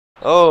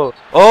Oh,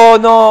 oh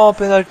non,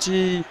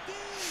 penalty.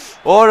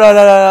 Oh là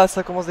là là là,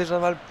 ça commence déjà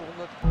mal pour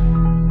notre...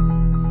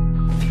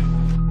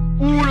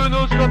 Ouh, le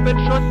no sur la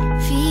penchot.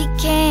 Feet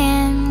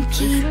can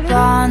keep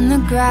on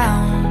the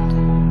ground.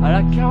 À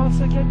la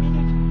 45e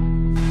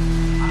minute.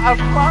 Ah,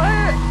 je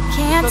croirais.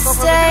 Can't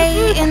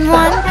stay in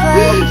one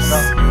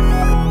place.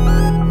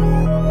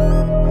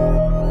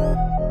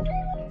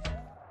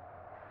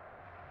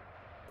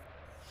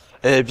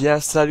 Eh bien,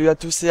 salut à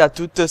tous et à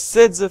toutes,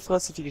 c'est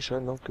Thefrancification,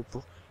 donc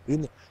pour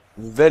une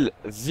nouvelle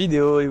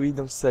vidéo. Et oui,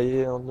 donc ça y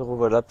est, on nous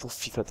revoilà pour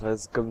FIFA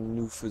 13, comme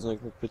nous faisons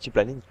avec notre petit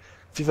planning.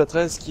 FIFA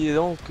 13 qui est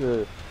donc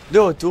de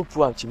retour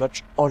pour un petit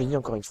match en ligne,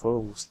 encore une fois,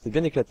 où c'était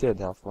bien éclaté la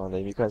dernière fois. On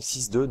avait mis quand même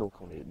 6-2, donc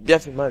on est bien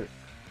fait mal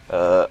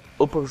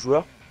aux pauvres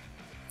joueurs.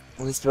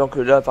 En espérant que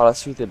là, par la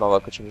suite, eh ben, on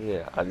va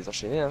continuer à les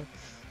enchaîner, hein.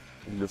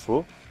 Il le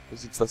faut, de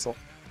toute façon.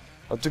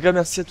 En tout cas,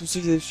 merci à tous ceux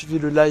qui avaient suivi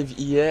le live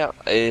hier,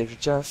 et je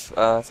tiens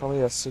à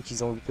informer à ceux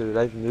qui ont loupé le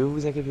live, ne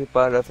vous inquiétez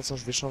pas, la façon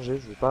je vais changer,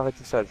 je vais pas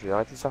arrêter de faire, je vais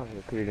arrêter de faire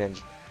que les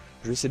lundis.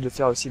 Je vais essayer de le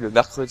faire aussi le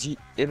mercredi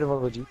et le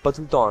vendredi, pas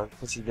tout le temps, hein,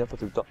 précise bien pas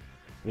tout le temps,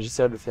 mais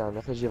j'essaierai de le faire un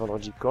mercredi et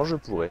vendredi quand je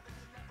pourrai.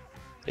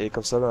 Et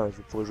comme ça, ben,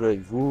 je pourrai jouer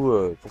avec vous,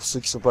 pour ceux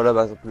qui sont pas là,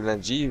 par exemple le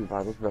lundi, ou par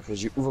exemple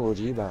mercredi ou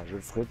vendredi, ben, je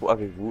le ferai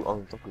avec vous en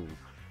même temps que vous.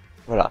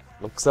 Voilà,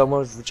 donc ça,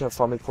 moi, je vous tiens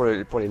informé pour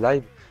les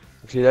lives.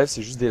 Donc les lives,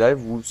 c'est juste des lives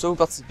où soit vous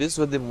participez,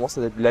 soit des moments, ça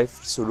va être des lives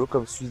solo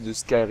comme celui de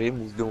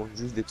Skyrim où je demande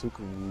juste des trucs,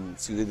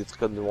 si vous avez des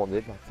trucs à me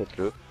demander, ben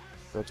faites-le.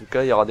 En tout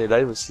cas, il y aura des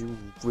lives aussi où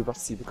vous pouvez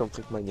participer comme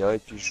Trackmania et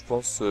puis je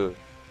pense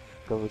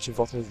comme Team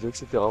Fortress 2,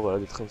 etc. Voilà,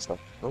 des trucs comme ça.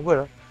 Donc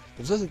voilà.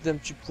 Donc ça, c'était un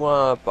petit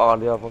point à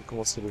parler avant de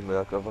commencer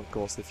avant de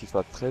commencer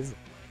FIFA 13.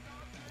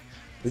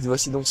 Et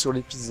voici donc sur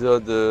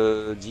l'épisode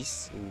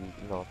 10,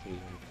 ou non,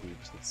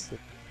 l'épisode 7.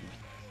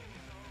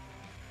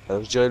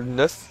 Alors, je dirais le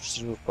 9,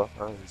 si je ne me trompe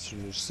pas, hein,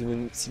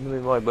 si ma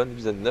mémoire est bonne,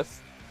 l'épisode 9.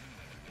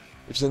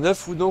 L'épisode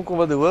 9 où donc on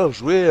va devoir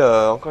jouer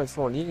encore une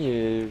fois en ligne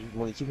et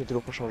mon équipe n'est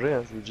toujours pas changée,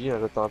 hein, je vous le dis, hein,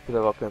 j'attends un peu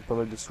d'avoir quand même pas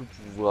mal de sous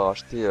pour pouvoir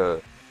acheter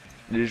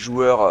les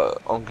joueurs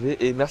anglais.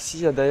 Et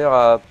merci d'ailleurs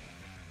à,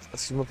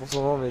 excuse-moi pour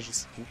son nom mais je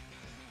sais plus,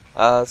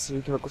 à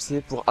celui qui m'a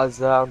conseillé pour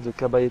Hazard, de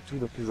Cabaye et tout,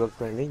 donc les joueurs de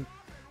Premier League.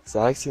 C'est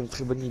vrai que c'est une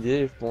très bonne idée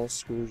et je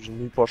pense que je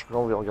m'y pencherai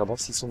en regardant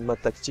s'ils sont de ma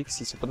tactique,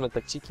 s'ils sont pas de ma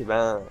tactique, et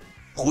ben,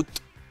 prout,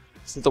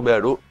 c'est tombé à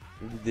l'eau.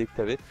 L'idée que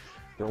t'avais,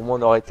 et au moins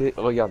on aurait été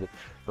regardé.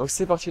 Donc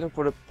c'est parti donc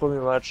pour le premier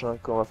match hein,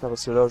 qu'on va faire,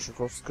 parce que là je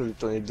pense que je vais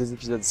tourner 2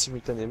 épisodes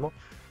simultanément,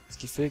 ce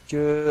qui fait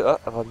que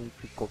ramener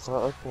plus de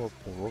contrat, hop on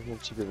reprend mon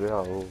petit bébé,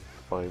 oh, faut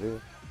pas rêver.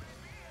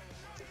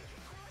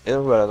 Et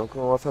donc voilà, donc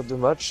on va faire 2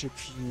 matchs et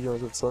puis on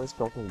va ça en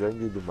espérant qu'on gagne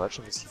les 2 matchs,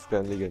 parce qu'il faut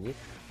quand même les gagner.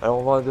 Alors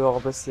on va devoir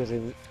remplacer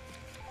Rémi,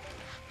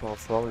 pas en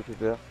forme le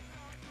pépère.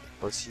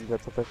 On va aussi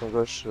mettre attaque en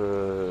gauche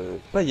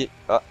Payet,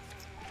 à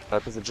la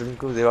place de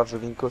Jovinko, vous allez voir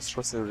Jovinko, je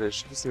crois que je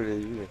sais plus si vous l'avez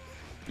vu, mais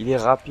il est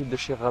rapide de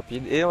chez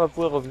rapide, et on va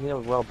pouvoir revenir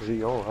voir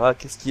brillant. Ah,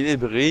 qu'est-ce qu'il est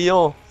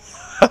brillant.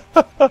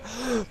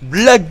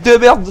 Blague de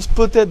merde de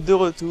Spotted de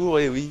retour,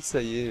 et oui,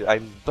 ça y est,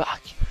 I'm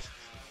back.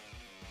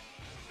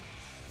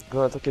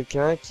 Donc on attend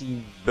quelqu'un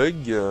qui bug,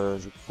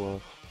 je crois.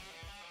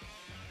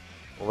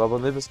 On va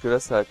abandonner parce que là,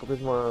 ça a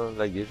complètement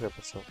lagué, j'ai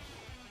l'impression.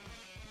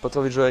 Pas trop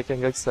envie de jouer avec un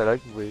gars qui ça lag,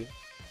 vous voyez.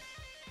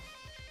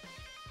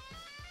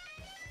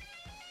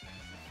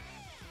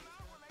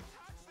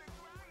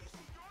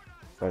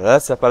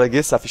 Voilà, ça a pas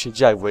lagué, ça a affiché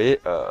direct, vous voyez.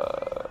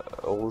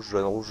 Rouge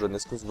jaune,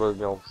 est-ce que ça va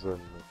bien rouge jaune?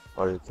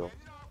 Allez, attends.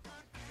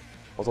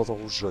 On t'entend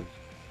rouge jaune.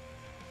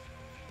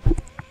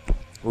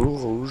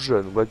 Rouge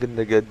jaune,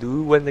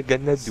 waganagadou,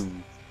 wanaganadou.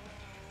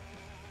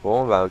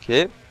 Bon, bah,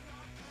 ok.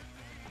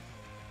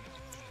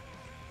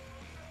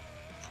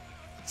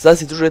 Ça,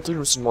 c'est toujours les trucs que je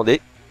me suis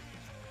demandé.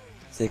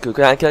 C'est que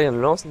quand un carrière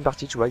lance une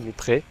partie, tu vois, il est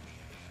prêt.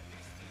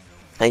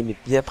 Ah, il met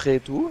bien prêt et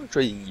tout, tu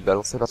vois, il va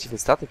lancer la partie fait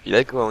start, et puis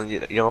là, quand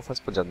il est en face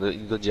pour dire,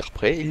 il doit dire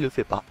prêt, il le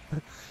fait pas.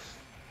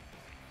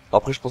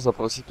 Après, je pense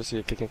après aussi parce qu'il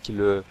y a quelqu'un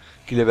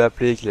qui l'avait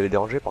appelé et qui l'avait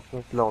dérangé. Par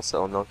contre, là,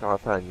 on a encore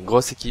affaire à une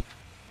grosse équipe.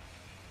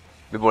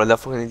 Mais bon, la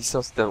dernière fois qu'on a dit ça,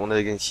 on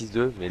avait gagné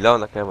 6-2, mais là,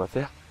 on a quand même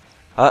affaire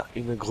à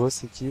une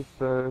grosse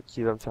équipe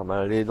qui va me faire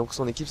mal. Et donc,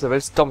 son équipe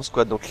s'appelle Storm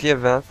Squad, donc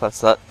Liévin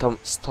face à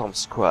Storm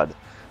Squad.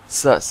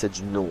 Ça, c'est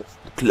du nom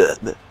de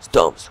club,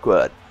 Storm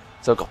Squad.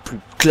 C'est encore plus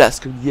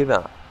classe que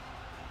Liévin.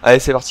 Allez,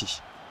 c'est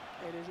parti.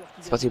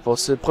 C'est parti pour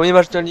ce premier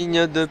match en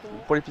ligne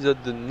pour l'épisode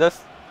 9.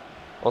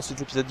 Ensuite,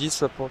 l'épisode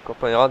 10, on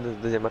accompagnera le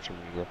deuxième match en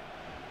ligne.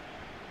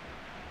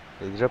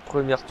 Et déjà,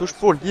 première touche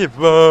pour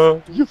Liévin.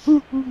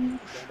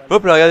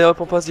 Hop là, regardez, hop,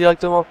 on passe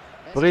directement.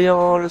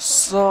 Brillant, le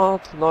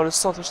centre. Non, le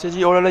centre, je t'ai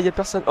dit. Oh là là, il y a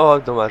personne. Oh,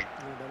 dommage.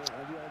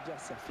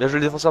 Bien joué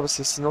le défenseur parce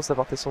que sinon, ça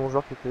partait sur mon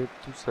joueur qui était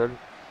tout seul.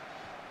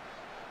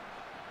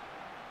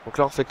 Donc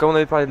là, on fait comme on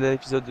avait parlé de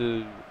l'épisode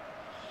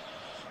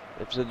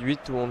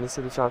 8 où on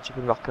essaie de faire un petit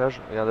peu de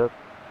marquage. Regardez hop.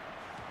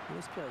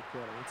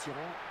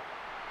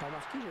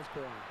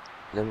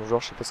 Là mon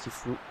joueur je sais pas ce qu'il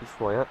fout, il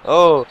fout rien.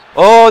 Oh,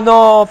 oh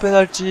non,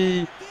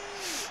 penalty.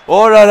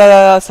 Oh là là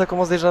là là, ça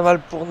commence déjà mal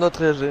pour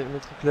notre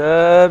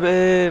club.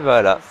 Et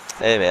voilà.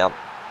 Et merde.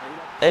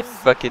 Et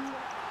fuck it.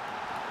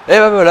 Et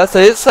bah voilà,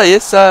 ça y est,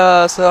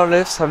 ça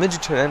enlève, ça met du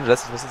challenge là,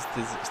 cette fois-ci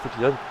cet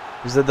épisode.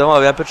 Les autres d'avant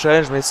avaient un peu de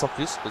challenge, mais sans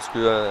plus, parce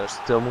que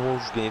c'était un moment où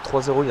je gagnais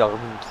 3-0, il a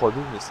revenu 3-2,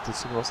 mais c'était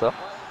seulement ça.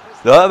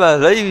 Là, bah,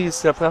 là,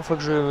 c'est la première fois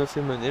que je me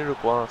fais mener, je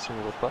crois, hein, si on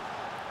ne voit pas.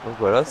 Donc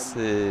voilà,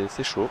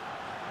 c'est chaud.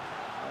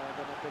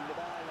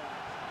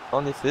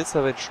 En effet,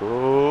 ça va être chaud.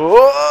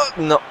 Oh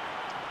non.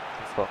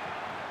 C'est fort.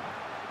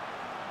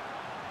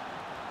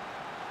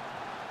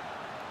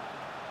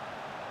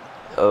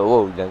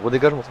 Wow, il a un gros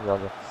dégagement, son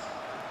gardien.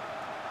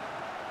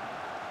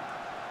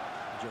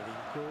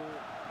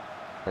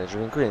 Allez,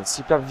 Jovinko, il a une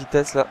superbe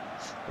vitesse là.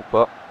 Ou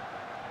pas.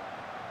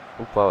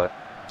 Ou pas, ouais.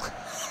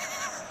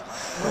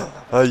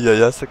 Aïe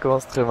aïe aïe, ça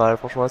commence très mal.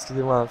 Franchement,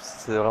 excusez-moi,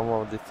 c'est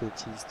vraiment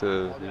défaitiste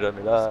déjà,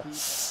 mais là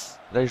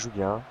il joue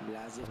bien.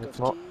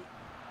 Honnêtement.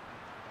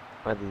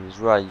 Ouais, des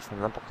joueurs, ils font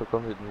n'importe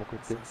quoi de mon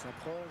côté.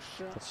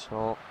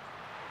 Attention.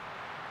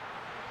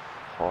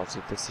 Oh, je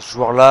déteste ces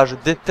joueurs-là. Je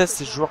déteste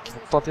ces joueurs qui vont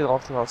tenter de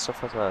rentrer dans la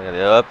surface.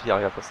 Regardez, hop, il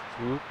regarde pas, c'est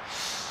tout.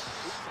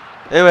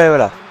 Et ouais,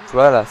 voilà.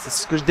 Voilà, c'est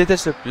ce que je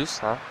déteste le plus.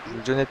 Hein. Je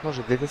vous dis honnêtement,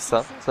 je déteste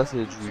ça. Ça, c'est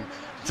du...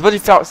 C'est pas du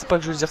fair... C'est pas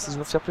que je veux dire c'est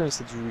du fair play, mais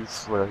c'est du...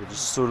 Voilà, du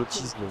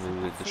solotisme,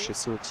 de chez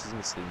solotisme,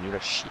 c'est nul à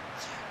chier.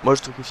 Moi,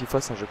 je trouve que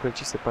FIFA, c'est un jeu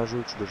collectif, c'est pas un jeu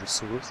où tu dois jouer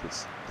solo, c'est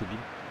débile.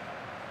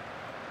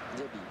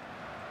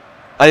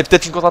 Allez,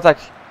 peut-être une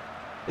contre-attaque.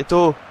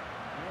 Eto.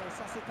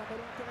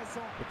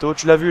 Eto,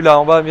 tu l'as vu là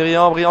en bas,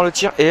 brillant le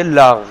tir. Et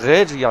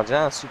l'arrêt du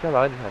gardien, superbe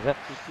arrêt du gardien.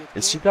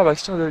 Et superbe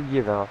action de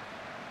Liévin.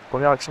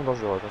 Première action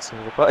dangereuse, hein, si on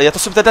ne veut pas. Et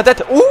attention, peut-être à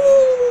tête. Ouh,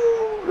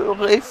 le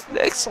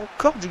réflexe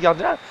encore du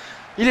gardien.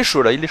 Il est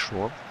chaud là, il est chaud.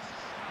 Hein.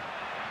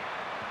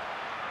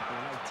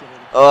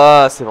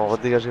 Ah, c'est bon,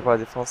 redégagé par la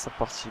défense, c'est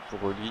reparti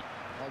pour lui.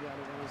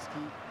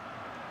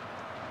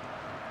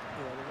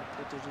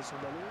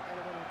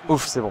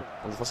 Ouf, c'est bon,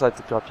 le défenseur a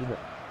été plus rapide.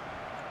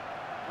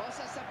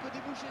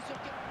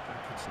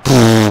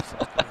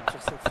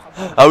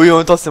 Ah oui, en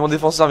même temps, c'est mon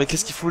défenseur, mais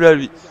qu'est-ce qu'il fout là,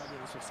 lui?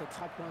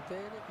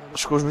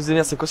 Je me disais,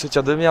 merde, c'est quoi ce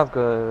tir de merde,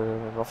 quoi?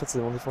 En fait, c'est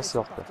mon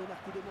défenseur, quoi.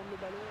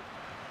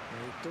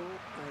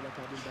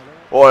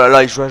 Oh là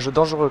là, il joue un jeu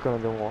dangereux, quand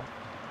même, de moi.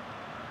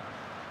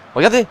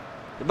 Regardez!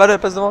 Les balles, elles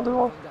passent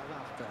devant,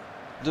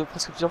 de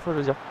presque plusieurs fois, je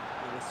veux dire.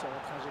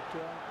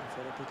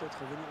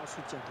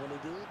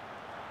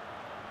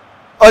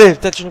 Allez,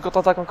 peut-être une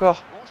contre-attaque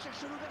encore.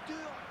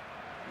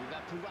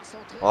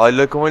 Oh,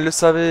 comment il le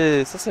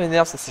savait? Ça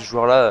m'énerve, ça, ces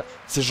joueurs-là.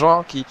 Ces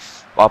gens qui...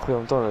 Bon, après, en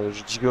même temps,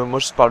 je dis que moi,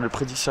 je parle de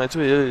prédiction et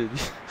tout, et...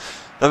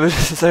 Non, mais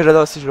c'est ça que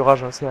j'adore aussi, je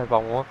rage aussi, hein,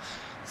 par moi.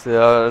 C'est,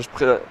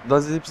 dans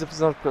les épisodes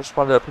précédents, je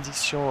parle de la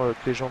prédiction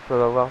que les gens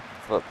peuvent avoir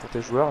pour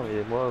tes joueurs,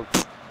 mais moi,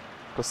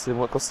 quand c'est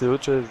eux,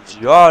 tu vois, je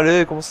dis, ah,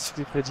 allez, comment ça se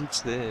fait que tu prédis, tu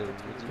sais?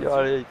 Je dis, ah,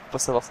 allez, il faut pas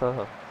savoir ça.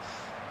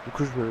 Du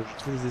coup, je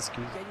trouve des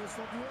excuses.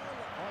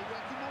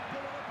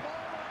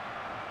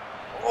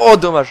 Oh,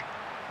 dommage.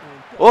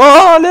 Oh,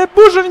 allez,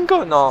 bouge,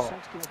 Jovinko! Non,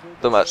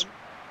 dommage.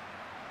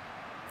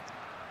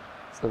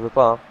 Ça veut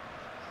pas, hein.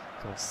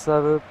 Non, ça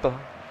veut pas.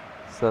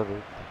 Ça veut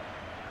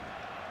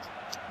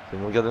pas.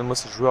 Regardez-moi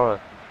ces joueurs là.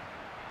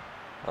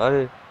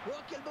 Allez.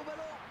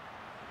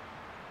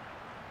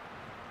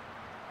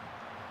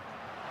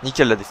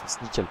 Nickel la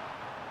défense, nickel.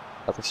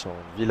 Attention,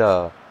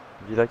 Villa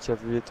qui a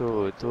vu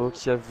Eto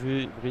qui a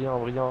vu,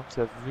 Brillant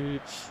qui a vu,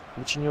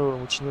 Moutinho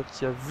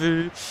qui a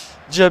vu,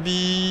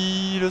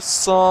 Diaby, le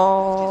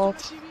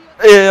centre.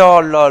 Et oh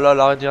là là,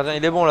 l'arrêt du gardien,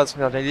 il est bon là, son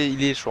gardien,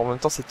 il est chaud. En même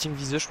temps, c'est team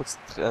visueux, je crois que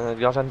c'est un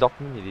gardien de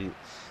Dortmund,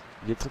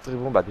 il est très très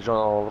bon. Bah déjà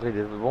en vrai il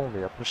est bon,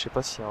 mais après je sais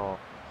pas si en...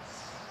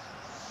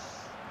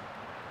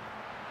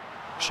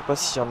 Je sais pas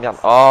si en merde.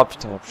 Ah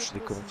putain, en plus je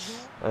déconne.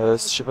 Je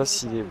sais pas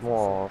s'il est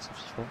bon en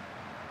FIFA.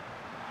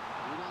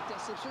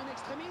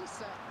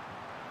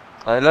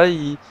 Ah, là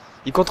il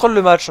contrôle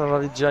le match, hein, j'ai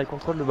envie de dire, il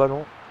contrôle le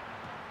ballon.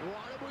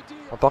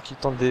 À part qu'il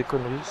tente des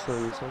conneries,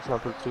 c'est un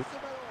peu le truc.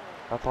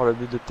 À part le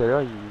but de tout à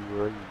l'heure, il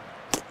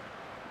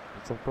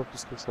tente pas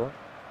plus que ça.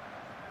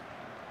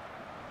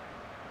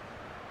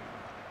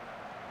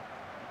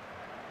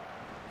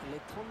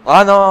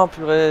 Ah non,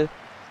 purée.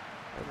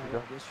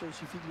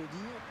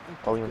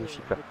 Ah oui,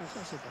 magnifique là.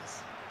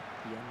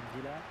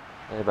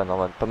 Eh ben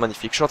non, pas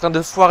magnifique. Je suis en train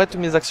de foirer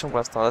toutes mes actions pour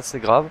l'instant, là c'est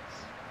grave.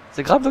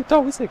 C'est grave,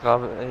 docteur? Oui, c'est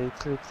grave. Et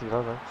très très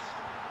grave. Hein.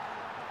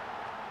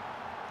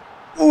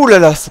 Ouh là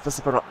là, c'est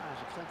passé pas loin.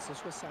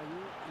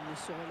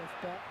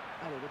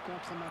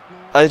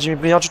 Allez, Jimmy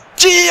Brillant, tu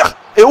tires!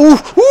 Et ouh!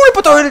 Ouh, les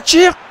poteaux, il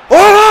tire! Oh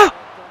là!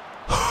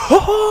 Oh,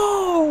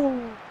 oh!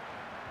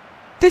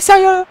 T'es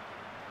sérieux?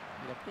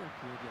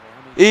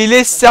 Et il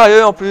est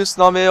sérieux en plus.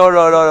 Non mais oh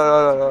là là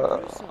là là là.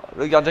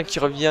 Le gardien qui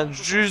revient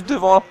juste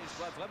devant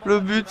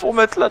le but pour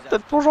mettre la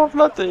tête plongeante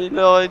là. Et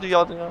l'oreille du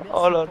gardien.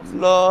 Oh là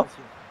là.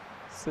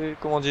 C'est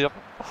comment dire.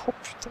 Oh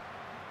putain.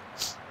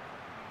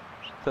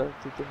 Putain,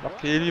 t'es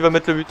marqué. Et lui il va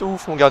mettre le but.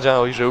 Ouf, mon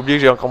gardien. Oui, j'ai oublié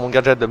que j'ai encore mon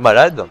gardien de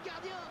malade.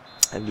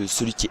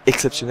 Celui qui est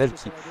exceptionnel,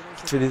 qui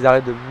te fait des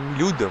arrêts de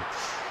Miloud.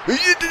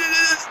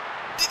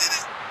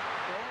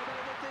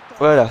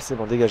 Voilà, c'est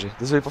bon, dégagé.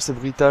 Désolé pour ces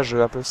bruitages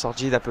un peu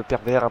sordides, un peu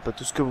pervers, un peu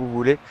tout ce que vous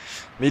voulez.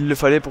 Mais il le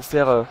fallait pour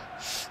faire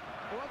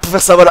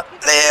ça, voilà.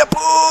 Allez,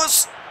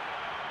 pousse!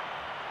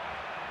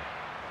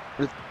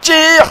 Le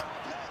tir!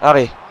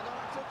 Arrête.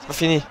 C'est pas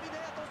fini.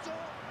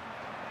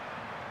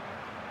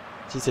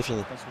 Si, c'est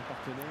fini.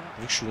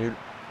 Vu que je suis nul,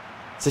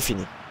 c'est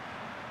fini.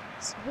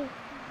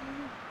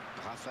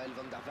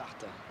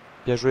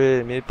 Bien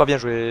joué, mais pas bien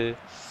joué.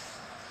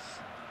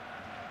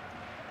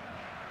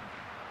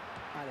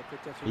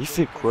 Il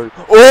fait quoi?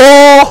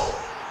 Oh!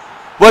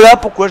 Voilà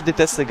pourquoi je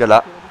déteste ces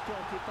gars-là.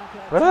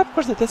 Voilà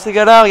pourquoi je déteste ces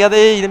gars-là.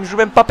 Regardez, il ne joue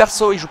même pas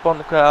perso, il joue pas en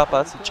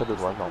carapace, il tire de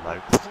loin,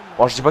 normal.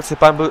 Bon, je dis pas que c'est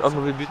pas un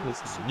mauvais but, mais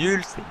c'est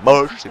nul, c'est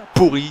moche, c'est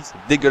pourri, c'est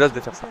dégueulasse de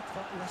faire ça.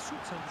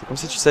 C'est comme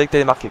si tu savais que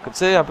t'allais marquer. Comme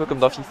c'est un peu comme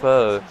dans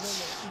FIFA.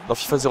 Dans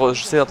FIFA 0,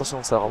 je sais,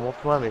 attention, ça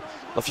remonte loin, mais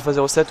dans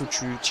FIFA 07 où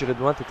tu tirais de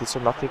loin, t'étais sûr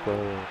de marquer quoi.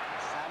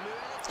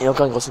 Et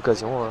encore une grosse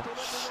occasion. Hein.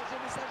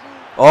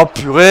 Oh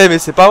purée, mais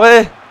c'est pas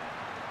vrai!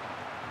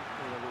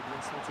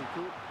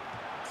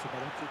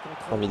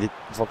 Non mais il est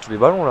devant tous les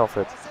ballons là en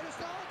fait.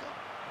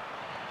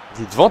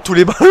 Il est devant tous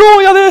les ballons,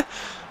 regardez!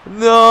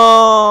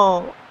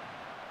 Non!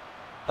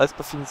 Ah c'est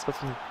pas fini, c'est pas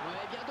fini.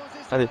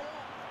 Allez.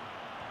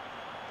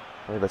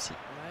 Allez bah si.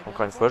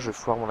 Encore une fois, je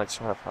foire mon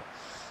action à la fin.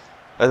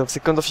 Ah, donc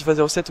c'est comme dans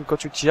FIFA 07 où quand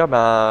tu tires,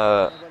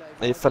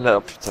 et fin de la...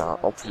 putain,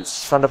 en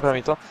plus, fin de la première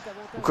mi-temps,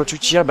 où quand tu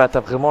tires,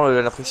 t'as vraiment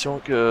l'impression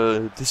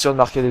que t'es sûr de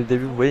marquer dès le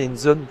début. Vous voyez, une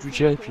zone où tu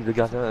tires et puis le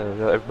gardien,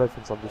 elle fait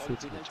une sorte de feu,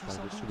 tu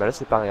marques dessus. Bah là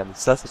c'est pareil, mais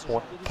ça c'est pour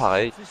moi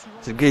pareil.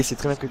 Le gars il sait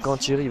très bien que quand il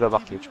tire, il va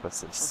marquer, tu vois.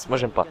 Moi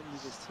j'aime pas.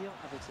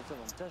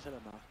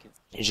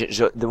 Et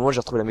de moment j'ai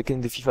retrouvé la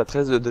mécanique de FIFA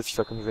 13, de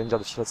FIFA comme je viens de dire,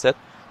 de FIFA 7,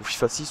 ou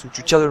FIFA 6, où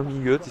tu tires dans le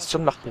milieu, t'es sûr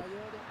de marquer.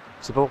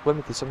 Je sais pas pourquoi,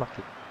 mais t'es sûr de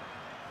marquer.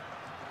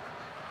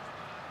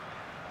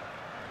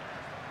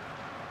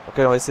 Ok,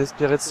 on va essayer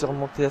d'espérer de se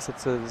remonter à cette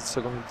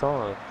seconde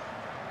mi-temps.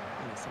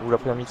 Où la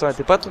première mi-temps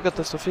n'était pas trop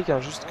catastrophique, hein,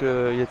 juste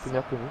qu'il était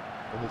meilleur que nous,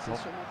 honnêtement.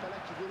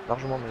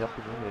 Largement meilleur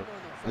que nous, mais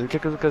on a eu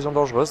quelques occasions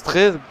dangereuses,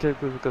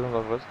 quelques occasions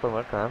dangereuses, pas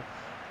mal quand même.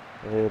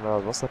 Et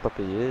malheureusement ça n'a pas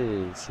payé,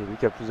 et c'est lui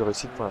qui a le plus de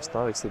réussite pour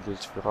l'instant avec ses deux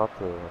frappes,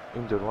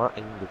 une de loin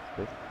et une de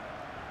près.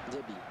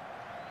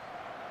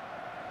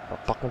 Alors,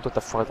 par contre toi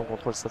t'as foiré ton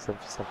contrôle, ça me plaît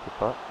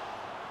pas.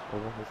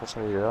 Heureusement que le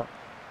défenseur il est là.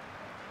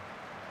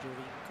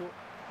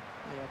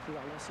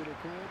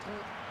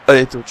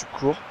 Allez toi tu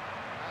cours.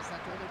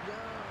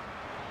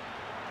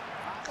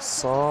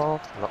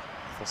 Centre, non,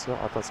 défenseur,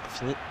 attends c'est pas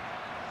fini.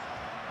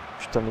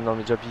 Putain mais non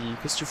mais Jabi,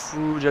 qu'est-ce que tu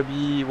fous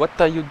Jabi? What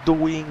are you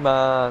doing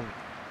man?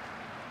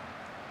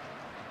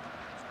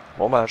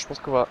 Bon bah je pense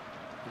qu'on va...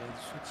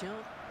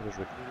 On va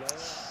jouer.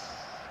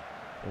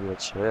 On va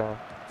tirer, hein.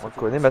 On le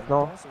connaît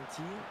maintenant.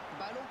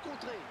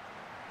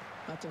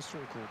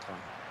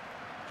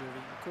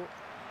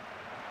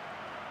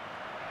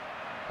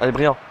 Allez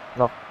brillant,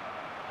 non.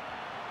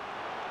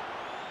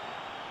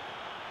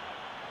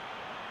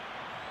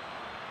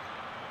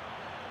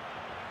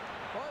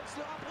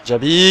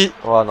 Jabi.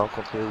 Oh non,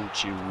 contre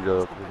Uchi ou il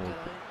a complètement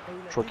loupé.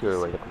 Je crois que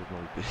ouais, il a complètement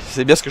loupé.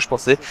 C'est bien ce que je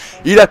pensais.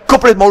 Il a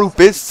complètement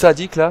loupé,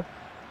 sadique là.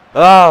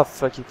 Ah,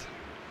 fuck it.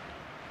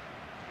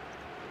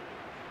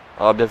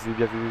 Ah, bien vu,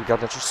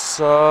 gardien, tu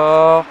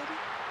sors.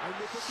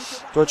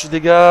 Toi, tu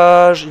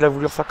dégages. Il a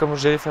voulu refaire comme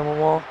j'avais fait un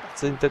moment.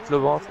 C'est une tête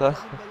levante là.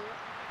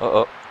 Oh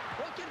oh.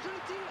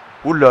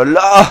 Ouh là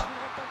là.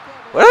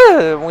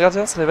 Ouais, mon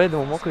gardien se réveille au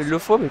moment quand il le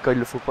faut, mais quand il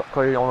le faut pas,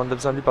 quand on en a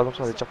besoin de lui, par exemple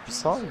sur des tirs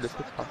puissants, il le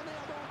fait pas.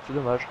 C'est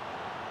dommage.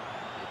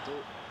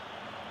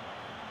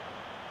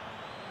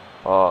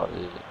 Oh,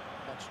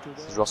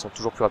 ces joueurs sont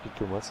toujours plus rapides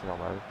que moi, c'est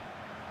normal.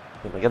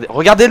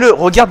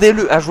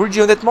 Regardez-le. Ah, je vous le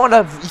dis honnêtement,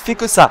 là, il fait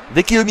que ça.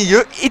 Dès qu'il est au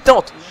milieu, il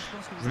tente.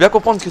 Je veux bien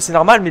comprendre que c'est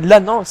normal, mais là,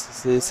 non,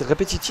 c'est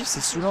répétitif,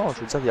 c'est saoulant. Je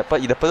veux dire,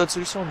 il a pas d'autre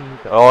solution.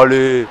 Oh,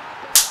 allez.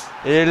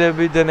 Et le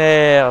but de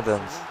merde.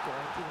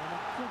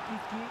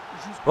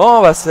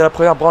 Bon, bah, c'est la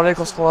première branlée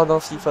qu'on se prendra dans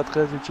FIFA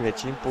 13 Ultimate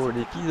Team pour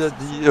l'épisode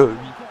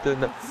 8,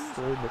 9.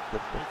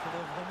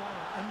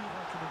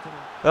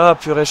 Ah,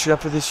 purée, je suis un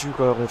peu déçu,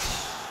 quoi.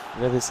 Bref.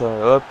 Regardez ça,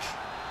 hop.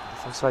 Les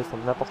défenseurs, ils font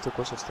n'importe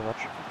quoi sur ce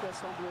match.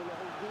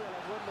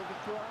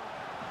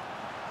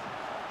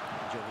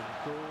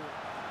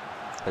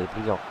 Elle est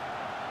brillant.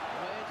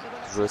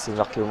 Je vais essayer de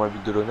marquer au moins le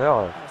but de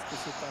l'honneur.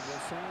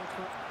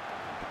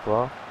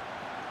 Pourquoi?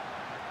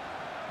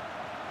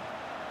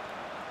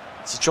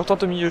 Si tu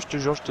retentes au milieu, je te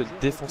jure, je te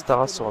défonce ta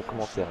race sur un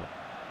commentaire.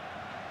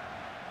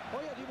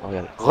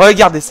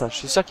 Regardez ça, je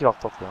suis sûr qu'il va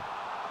retenter.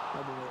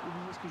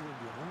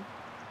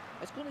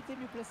 Est-ce qu'on était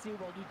mieux placé au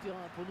bord du terrain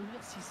pour nous dire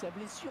si sa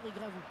blessure est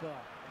grave ou pas?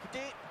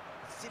 Écoutez,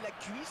 c'est la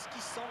cuisse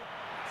qui sent.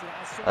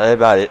 Eh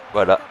ben allez,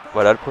 voilà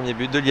le premier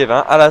but de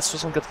Liévin à la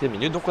 64e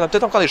minute, donc on a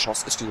peut-être encore des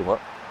chances, excusez-moi.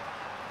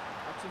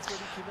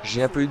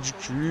 J'ai un peu eu du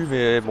cul,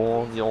 mais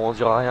bon, on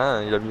dira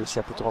rien, il a mis aussi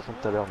un peu de rencontre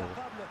tout à l'heure. Mais...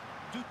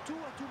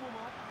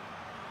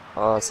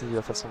 Ah, c'est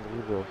la façon de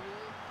dribble.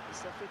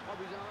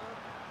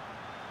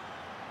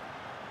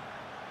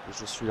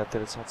 Je suis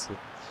l'intéressante, c'est...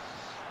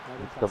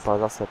 Comme par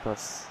hasard, ça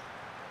passe.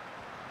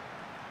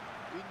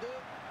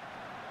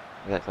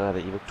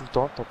 Regardez, il veut tout le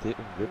temps tenter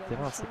au milieu de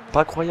terrain, c'est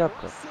pas croyable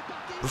quoi.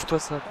 Bouffe-toi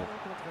ça quoi.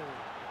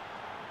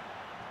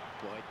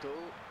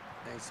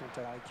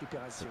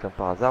 C'est comme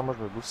par hasard, moi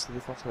je me bouffe ces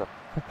défenseurs.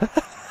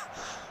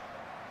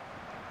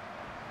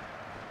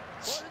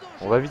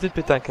 On va éviter de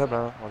péter un câble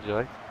hein, en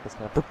direct, ça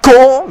serait un peu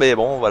con, mais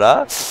bon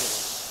voilà.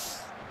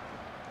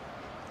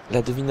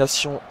 La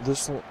divination de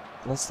son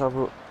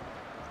cerveau.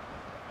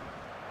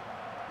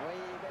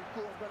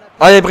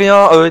 Allez,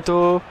 brillant,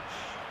 Eto.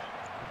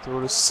 Eto,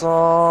 le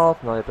centre.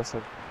 Non, il n'y a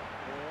personne.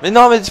 Mais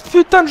non, mais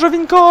putain de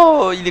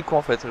Jovinko. Il est con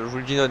en fait. Je vous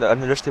le dis,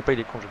 ne l'achetez pas, il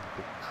est con,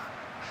 Jovinko.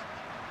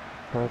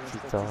 Ah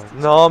putain.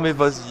 Non, mais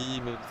vas-y,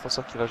 mais le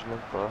défenseur qui rage même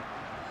pas.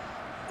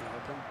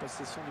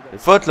 Les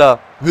fautes là.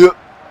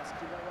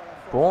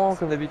 Bon,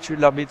 comme d'habitude,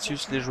 l'arbitre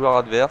suce les joueurs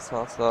adverses.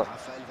 Hein, ça.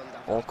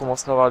 On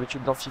commencera à avoir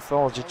l'habitude dans FIFA.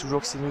 On se dit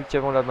toujours que c'est nous qui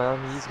avons la main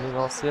mise, mais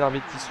non, c'est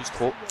l'arbitre qui suce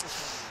trop.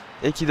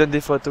 Et qui donne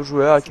des fautes aux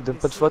joueurs et qui donne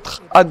pas de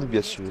fautes à nous,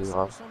 bien sûr.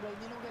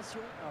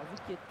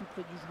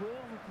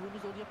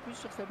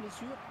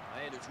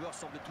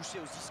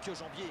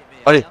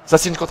 Allez, ça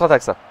c'est une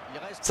contre-attaque, ça.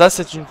 Ça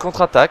c'est une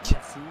contre-attaque.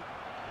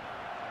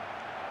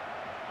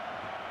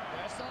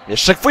 Mais à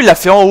chaque fois il l'a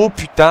fait en haut,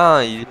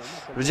 putain. Je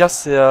veux dire,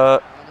 c'est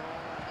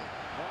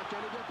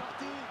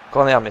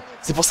corner, mais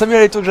c'est pour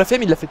Samuel Eto'o que je l'ai fait,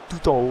 mais il l'a fait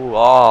tout en haut.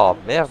 Oh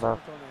merde. Hein.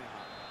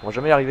 On va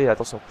jamais y arriver.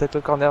 Attention, peut-être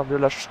le corner de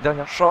la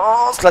dernière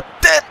chance. La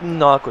tête.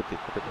 Non, à côté,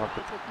 complètement à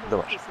côté.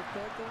 Dommage.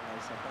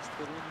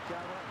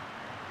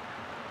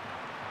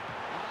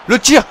 Le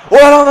tir. Oh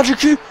là là, on a du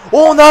cul.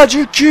 On a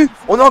du cul.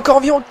 On a encore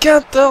environ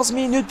 14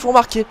 minutes pour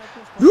marquer.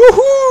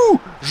 Youhou!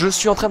 Je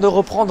suis en train de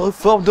reprendre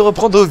forme, de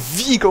reprendre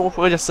vie, comme on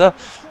pourrait dire ça.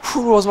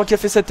 Heureusement qu'il a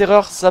fait cette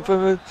erreur, ça peut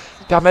me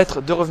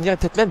permettre de revenir et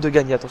peut-être même de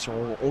gagner. Attention,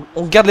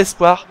 on garde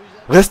l'espoir.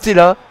 Restez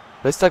là,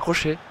 restez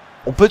accrochés.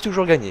 On peut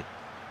toujours gagner.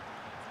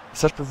 Et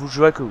ça, je peux vous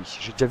jurer que oui.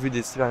 J'ai déjà vu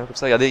des scénarios comme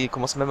ça. Regardez, il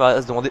commence même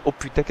à se demander, oh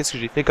putain, qu'est-ce que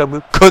j'ai fait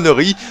comme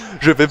connerie?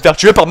 Je vais me faire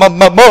tuer par ma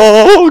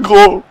maman,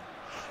 gros!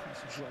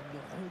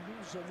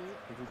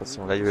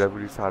 Attention, là, il a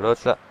voulu faire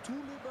l'autre, là.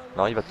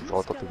 Non, il va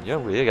toujours tenter mieux.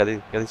 Vous voyez,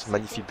 regardez ce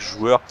magnifique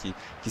joueur qui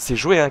sait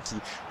jouer, hein, qui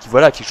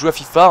joue à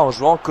FIFA en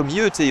jouant comme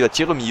milieu, tu sais, il va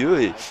tirer au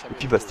milieu et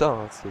puis basta,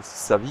 hein, c'est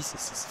sa vie, c'est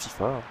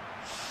FIFA.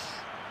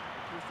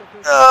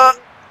 Ah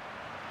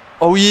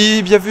oh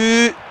oui, bien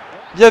vu,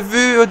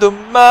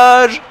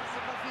 dommage.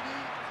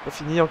 Pas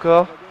fini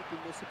encore.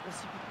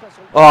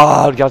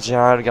 Oh, le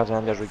gardien, bien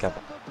joué,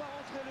 gardien.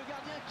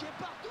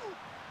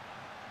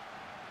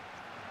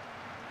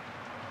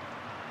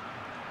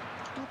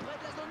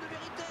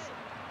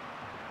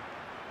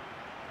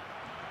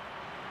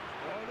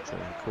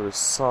 Le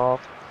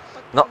centre.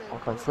 Non,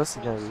 encore une fois,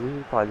 c'est bien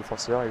vu par les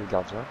défenseurs et le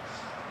gardien.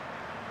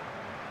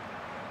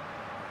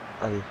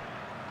 Allez.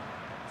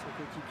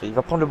 Et il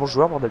va prendre le bon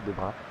joueur, bordel de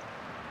bras.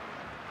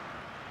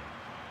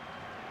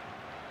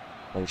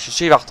 Allez,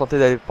 Chiché, il va retenter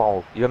d'aller par en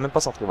haut. Il va même pas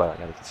centrer. Voilà,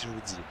 regardez,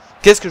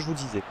 qu'est-ce que je vous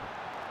disais.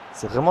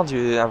 C'est vraiment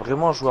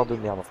un joueur de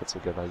merde, en fait, ce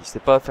gars-là. Il sait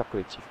pas faire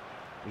collectif.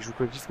 Il joue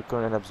collectif que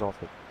quand il en a besoin, en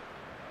fait.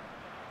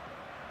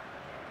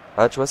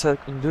 Ah, tu vois, ça,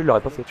 une 2, il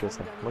l'aurait pas fait, tu vois,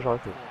 ça. Moi, j'aurais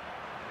fait.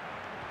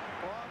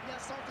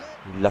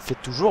 Il l'a fait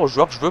toujours au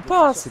joueur que je veux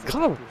pas, hein, c'est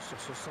grave.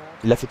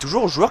 Il l'a fait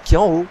toujours au joueur qui est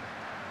en haut.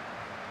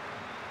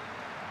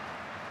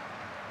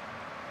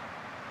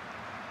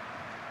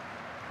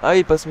 Ah,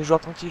 il passe mes joueurs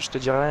tranquilles, je te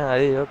dis rien,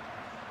 allez, hop.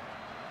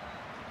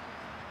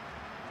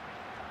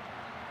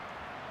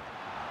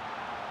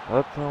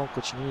 Hop, on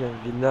continue, il y a une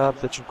villa,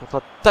 peut-être une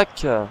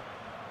contre-attaque.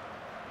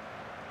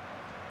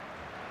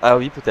 Ah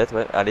oui, peut-être,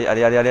 ouais.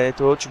 Allez,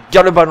 toi, tu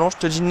gardes le ballon, je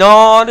te dis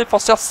non,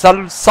 défenseur,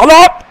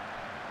 salope.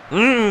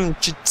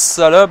 Petite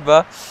salope,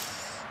 va.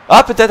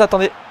 Ah, peut-être,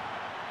 attendez.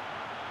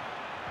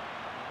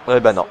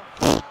 Ouais, bah non.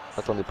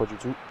 Attendez, pas du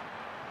tout.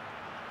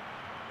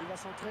 Il va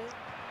centrer.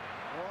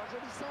 Oh,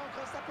 joli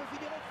centre, ça peut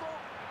finir au fond.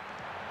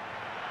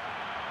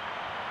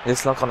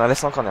 Laisse-le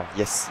en corner,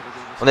 yes.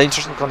 On a une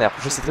chance en corner.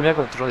 Je sais très bien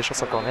qu'on a toujours des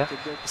chances en corner.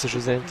 Ce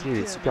José il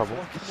est super bon.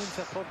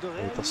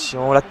 Et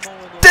attention, la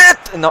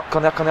tête. Non,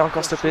 corner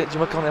encore, s'il te plaît.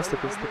 Dis-moi corner, s'il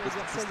te plaît.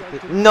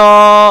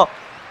 Non.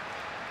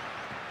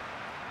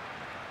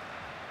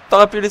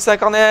 T'aurais pu laisser un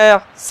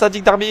corner.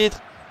 Sadique d'arbitre.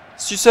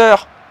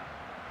 Suceur.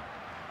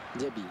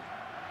 Diaby.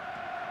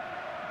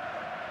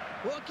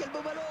 Oh, quel beau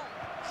ballon.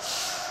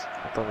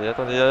 Attendez.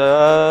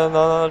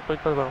 Non, je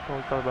pas le ballon. Oh,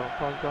 ils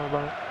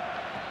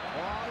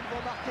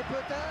vont marquer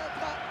peut-être.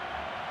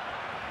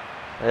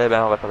 Eh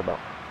ben, on va perdre le ballon.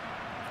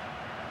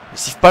 Ne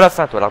siffle pas la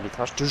fin, toi,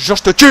 l'arbitre. Je te jure,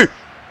 je te tue.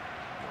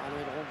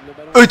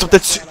 Eux,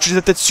 tu les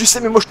as peut-être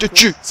sucés, mais moi, je te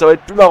tue. Ça va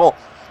être plus marrant.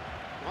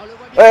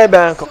 Eh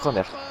ben, encore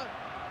corner.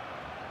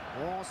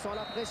 On sent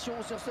la pression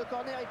sur ce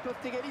corner, ils peuvent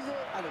égaliser.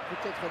 Allez,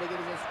 peut-être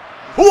l'égalisation.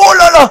 Oh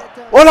là là!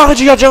 Oh l'arrêt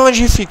du gardien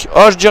magnifique!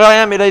 Oh, je dirais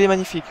rien, mais là il est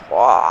magnifique.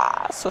 Oh,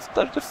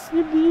 sauvetage de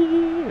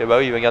Philly! Eh bah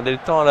oui, il va garder le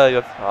temps là. Il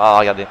va... Ah,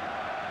 regardez.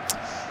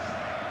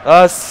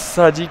 Ah,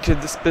 sadique,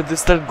 espèce de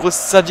sale grosse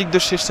sadique de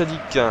chez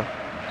sadique.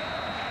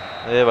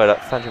 Et voilà,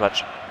 fin du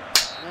match.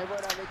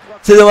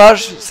 C'est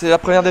dommage, c'est la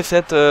première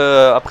défaite.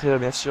 Après,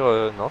 bien sûr,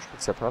 non, je crois que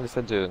c'est la première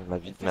défaite de ma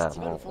vie,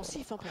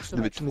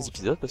 de tous mes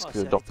épisodes, parce que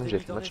Dortmund j'ai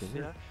fait le match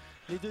nul.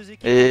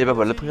 Et bah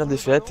voilà, la première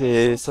défaite,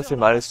 et ça fait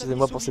mal.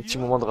 Excusez-moi pour ces petits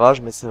moments de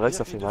rage, mais c'est vrai que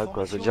ça fait mal,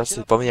 quoi. Je veux dire,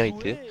 c'est pas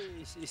mérité.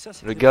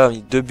 Le gars a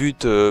mis 2 buts,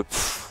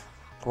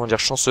 comment dire,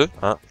 chanceux,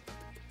 hein.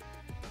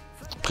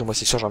 Après, moi,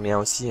 c'est sûr, j'en mets un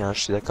aussi, hein, je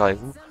suis d'accord avec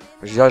vous.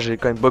 Je veux dire, j'ai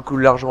quand même beaucoup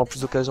largement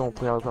plus d'occasions en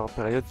première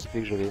période, qui fait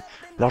que j'avais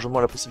largement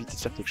la possibilité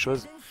de faire quelque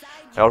chose.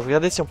 Alors je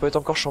regardais si on peut être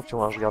encore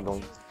champion, hein. Je regarde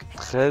donc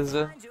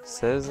 13,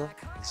 16,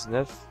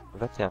 19,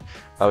 21.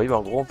 Ah oui, bah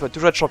en gros on peut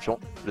toujours être champion.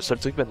 Le seul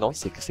truc maintenant,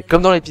 c'est que c'est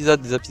comme dans des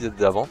épisodes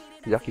d'avant,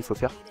 c'est-à-dire qu'il faut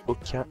faire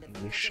aucun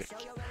échec.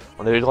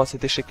 On avait le droit à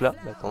cet échec-là,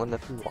 maintenant on n'a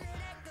plus le droit.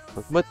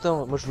 Donc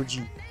maintenant, moi je vous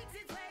dis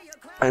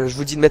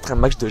de mettre un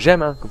max de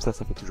j'aime, hein. Comme ça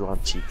fait toujours un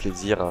petit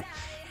plaisir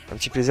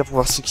pour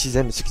voir ceux qui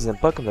aiment et ceux qui n'aiment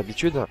pas, comme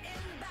d'habitude.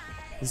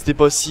 N'hésitez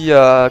pas aussi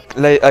à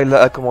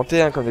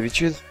commenter, hein, comme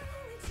d'habitude.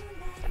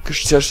 Que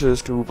je sache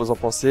ce que vous en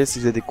pensez, si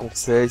vous avez des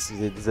conseils, si vous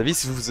avez des avis,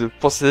 si vous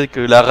pensez que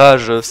la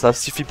rage ça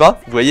suffit pas.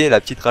 Vous voyez la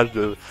petite rage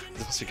de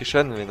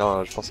Thefrancification, mais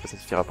non, je pense que ça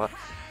suffira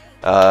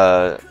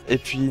pas. Et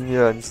puis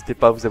n'hésitez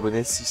pas à vous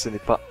abonner si ce n'est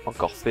pas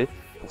encore fait,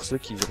 pour ceux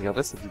qui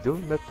regarderaient cette vidéo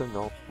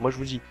maintenant. Moi je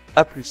vous dis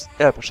à plus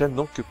et à la prochaine,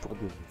 donc pour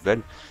de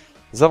nouvelles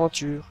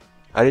aventures.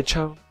 Allez,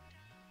 ciao!